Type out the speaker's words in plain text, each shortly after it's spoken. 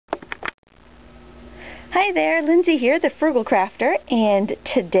Hi there, Lindsay here, the Frugal Crafter, and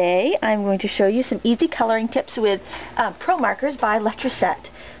today I'm going to show you some easy coloring tips with Pro Markers by Letraset.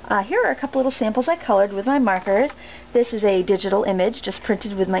 Here are a couple little samples I colored with my markers. This is a digital image just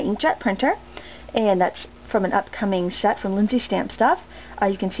printed with my inkjet printer, and that's from an upcoming set from Lindsay Stamp Stuff.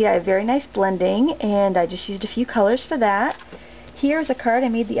 You can see I have very nice blending, and I just used a few colors for that. Here's a card I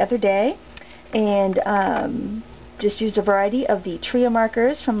made the other day, and just used a variety of the trio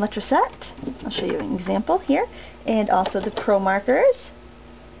markers from Letraset. I'll show you an example here. And also the Pro markers.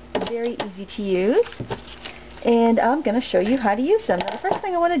 Very easy to use. And I'm going to show you how to use them. Now, the first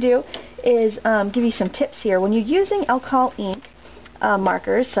thing I want to do is give you some tips here. When you're using alcohol ink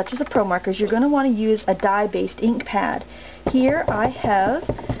markers, such as the Pro markers, you're going to want to use a dye-based ink pad. Here I have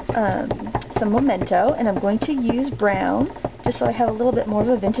some Memento, and I'm going to use brown, just so I have a little bit more of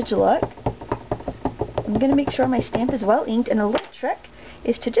a vintage look. I'm going to make sure my stamp is well inked, and a little trick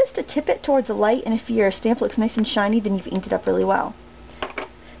is to just tip it towards the light, and if your stamp looks nice and shiny, then you've inked it up really well.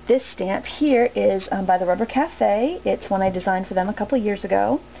 This stamp here is by the Rubber Cafe. It's one I designed for them a couple years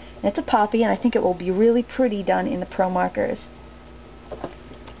ago, and it's a poppy, and I think it will be really pretty done in the Pro markers.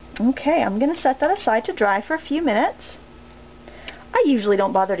 Okay, I'm going to set that aside to dry for a few minutes. I usually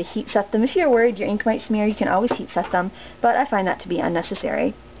don't bother to heat set them. If you're worried your ink might smear, you can always heat set them, but I find that to be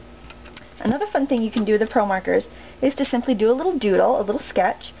unnecessary. Another fun thing you can do with the Pro markers is to simply do a little doodle, a little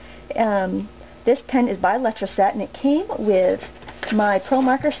sketch. This pen is by Letraset, and it came with my Pro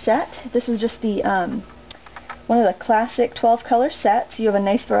marker set. This is just the one of the classic 12 color sets. You have a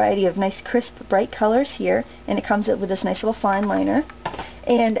nice variety of nice crisp bright colors here, and it comes with this nice little fine liner.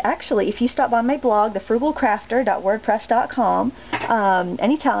 And actually, if you stop by my blog, thefrugalcrafter.wordpress.com,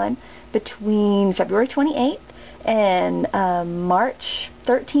 anytime between February 28th and March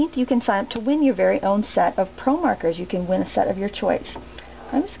 13th, you can sign up to win your very own set of Pro markers. You can win a set of your choice.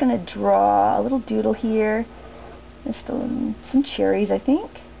 I'm just going to draw a little doodle here. Just some cherries, I think.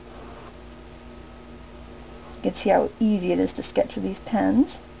 You can see how easy it is to sketch with these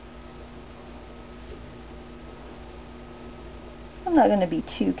pens. I'm not going to be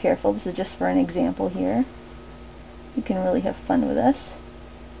too careful. This is just for an example here. You can really have fun with this.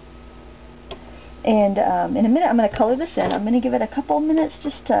 And in a minute I'm going to color this in. I'm going to give it a couple minutes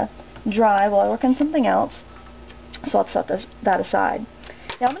just to dry while I work on something else. So I'll set that aside.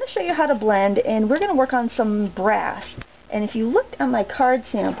 Now I'm going to show you how to blend, and we're going to work on some brass. And if you look at my card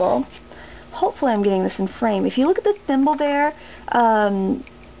sample, hopefully I'm getting this in frame. If you look at the thimble there,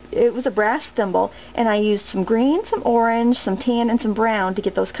 it was a brass thimble, and I used some green, some orange, some tan, and some brown to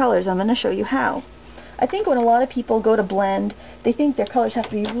get those colors. I'm going to show you how. I think when a lot of people go to blend, they think their colors have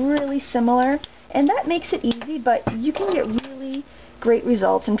to be really similar, and that makes it easy, but you can get really great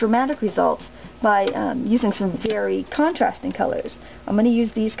results and dramatic results by using some very contrasting colors. I'm going to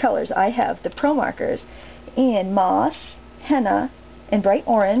use these colors. I have the Pro markers in moss, henna, and bright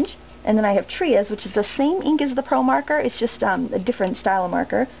orange, and then I have Trias, which is the same ink as the Pro marker. It's just a different style of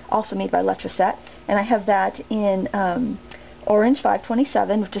marker, also made by Letraset, and I have that in orange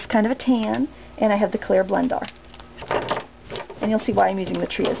 527, which is kind of a tan, and I have the clear Blendar. And you'll see why I'm using the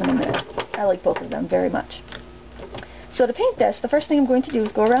Trias in a minute. I like both of them very much. So to paint this, the first thing I'm going to do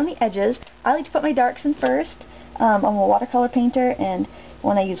is go around the edges. I like to put my darks in first. I'm a watercolor painter, and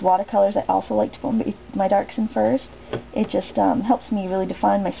when I use watercolors, I also like to put my darks in first. It just helps me really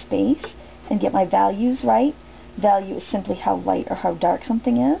define my space and get my values right. Value is simply how light or how dark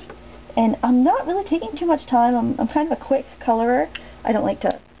something is. And I'm not really taking too much time. I'm kind of a quick colorer. I don't like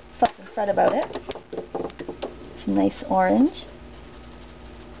to fuss and fret about it. Some nice orange.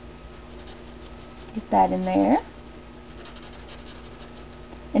 Get that in there.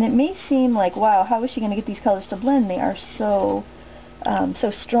 And it may seem like, wow, how is she going to get these colors to blend? They are so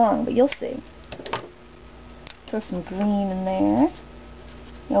strong, but you'll see. Throw some green in there.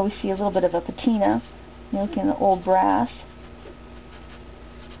 You always see a little bit of a patina. You're looking at old brass.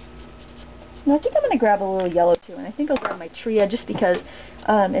 Now I think I'm going to grab a little yellow too, and I think I'll grab my Tria just because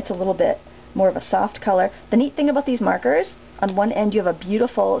it's a little bit more of a soft color. The neat thing about these markers, on one end you have a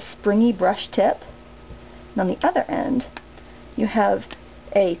beautiful springy brush tip, and on the other end you have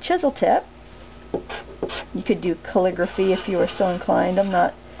a chisel tip. You could do calligraphy if you were so inclined. I'm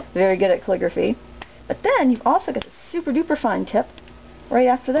not very good at calligraphy. But then you've also got the super duper fine tip right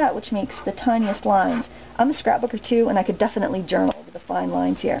after that, which makes the tiniest lines. I'm a scrapbooker too, and I could definitely journal over the fine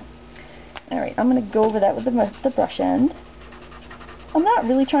lines here. Alright, I'm going to go over that with the brush end. I'm not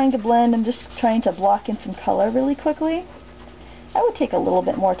really trying to blend, I'm just trying to block in some color really quickly. That would take a little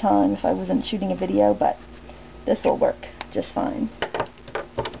bit more time if I wasn't shooting a video, but this will work just fine.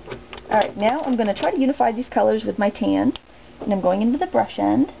 Alright, now I'm going to try to unify these colors with my tan, and I'm going into the brush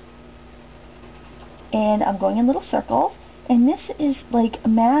end. and I'm going in little circles, and this is like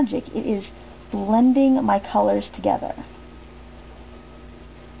magic. It is blending my colors together.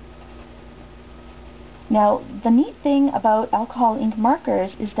 Now, the neat thing about alcohol ink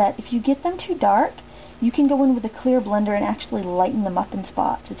markers is that if you get them too dark, you can go in with a clear blender and actually lighten them up in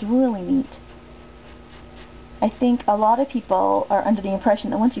spots. It's really neat. I think a lot of people are under the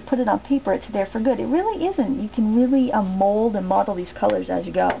impression that once you put it on paper, it's there for good. It really isn't. You can really mold and model these colors as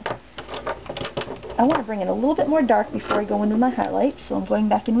you go. I want to bring it a little bit more dark before I go into my highlights, so I'm going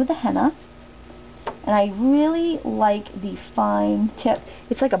back in with the henna. And I really like the fine tip.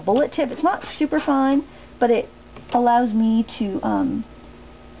 It's like a bullet tip. It's not super fine, but it allows me to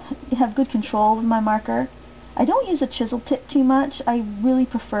have good control with my marker. I don't use a chisel tip too much. I really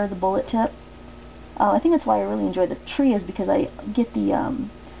prefer the bullet tip. I think that's why I really enjoy the tree, is because I get the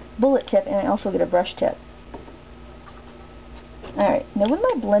bullet tip and I also get a brush tip. Alright, now with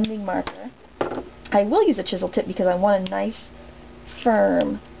my blending marker, I will use a chisel tip because I want a nice,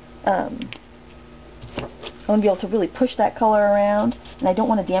 firm, I want to be able to really push that color around, and I don't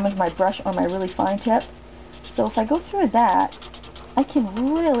want to damage my brush or my really fine tip. So if I go through that, I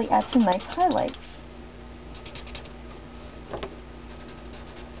can really add some nice highlights.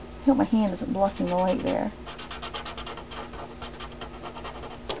 I hope my hand isn't blocking the light there.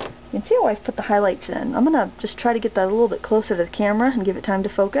 You can see how I've put the highlights in. I'm going to just try to get that a little bit closer to the camera and give it time to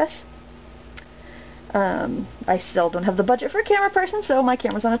focus. I still don't have the budget for a camera person, so my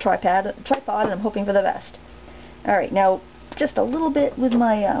camera's on a tripod, and I'm hoping for the best. Alright, now just a little bit with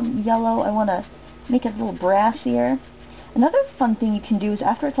my yellow. I want to make it a little brassier. Another fun thing you can do is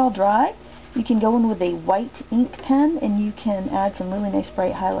after it's all dry, you can go in with a white ink pen and you can add some really nice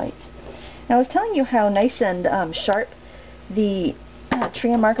bright highlights. Now I was telling you how nice and sharp the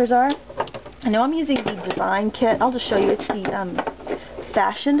trio markers are. I know I'm using the design kit. I'll just show you. It's the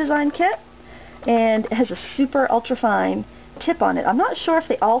fashion design kit, and it has a super ultra fine tip on it. I'm not sure if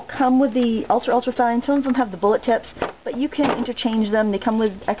they all come with the ultra fine. Some of them have the bullet tips, but you can interchange them. They come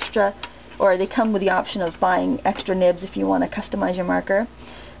with extra, or they come with the option of buying extra nibs if you want to customize your marker.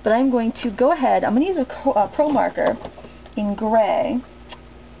 But I'm going to go ahead. I'm going to use a pro marker in gray.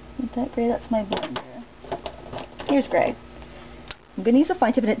 Is that gray? That's my blender. Here's gray. I'm going to use a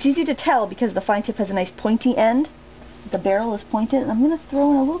fine tip, and it's easy to tell because the fine tip has a nice pointy end. The barrel is pointed, and I'm going to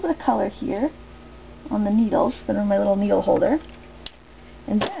throw in a little bit of color here on the needles that are in my little needle holder.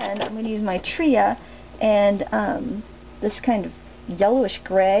 And then I'm going to use my tria and this kind of yellowish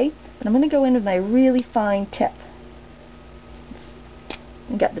gray, and I'm going to go in with my really fine tip.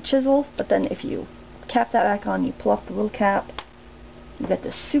 You got the chisel, but then if you cap that back on, you pull off the little cap, you got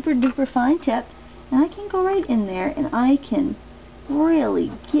this super duper fine tip, and I can go right in there and I can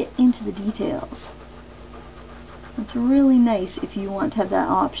really get into the details. It's really nice if you want to have that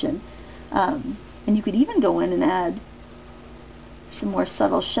option. And you could even go in and add some more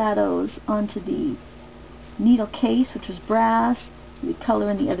subtle shadows onto the needle case, which was brass. You could color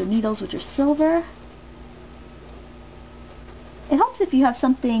in the other needles, which are silver. It helps if you have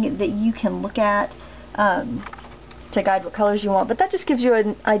something that you can look at to guide what colors you want, but that just gives you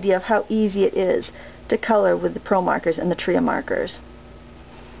an idea of how easy it is to color with the pro markers and the tria markers.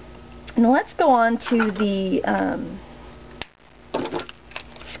 And let's go on to the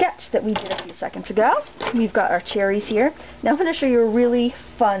sketch that we did a few seconds ago. We've got our cherries here. Now I'm going to show you a really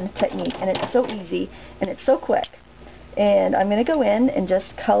fun technique, and it's so easy and it's so quick. And I'm going to go in and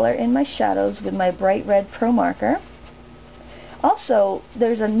just color in my shadows with my bright red pro marker. Also,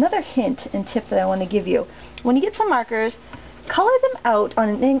 there's another hint and tip that I want to give you. When you get some markers, color them out on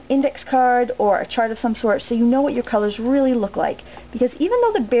an index card or a chart of some sort so you know what your colors really look like. Because even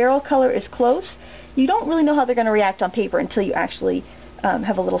though the barrel color is close, you don't really know how they're going to react on paper until you actually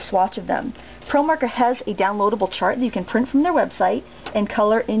have a little swatch of them. Pro Marker has a downloadable chart that you can print from their website and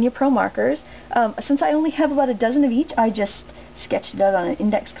color in your Pro Markers. Since I only have about a dozen of each, I just sketched it out on an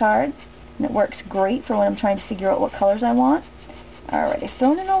index card, and it works great for when I'm trying to figure out what colors I want. Alright, I've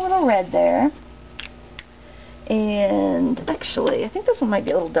thrown in a little red there. And actually, I think this one might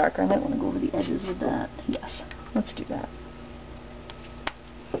be a little darker. I might want to go over the edges with that. Yes, let's do that.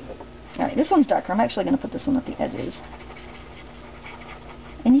 Alright, this one's darker. I'm actually going to put this one at the edges.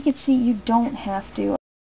 And you can see you don't have to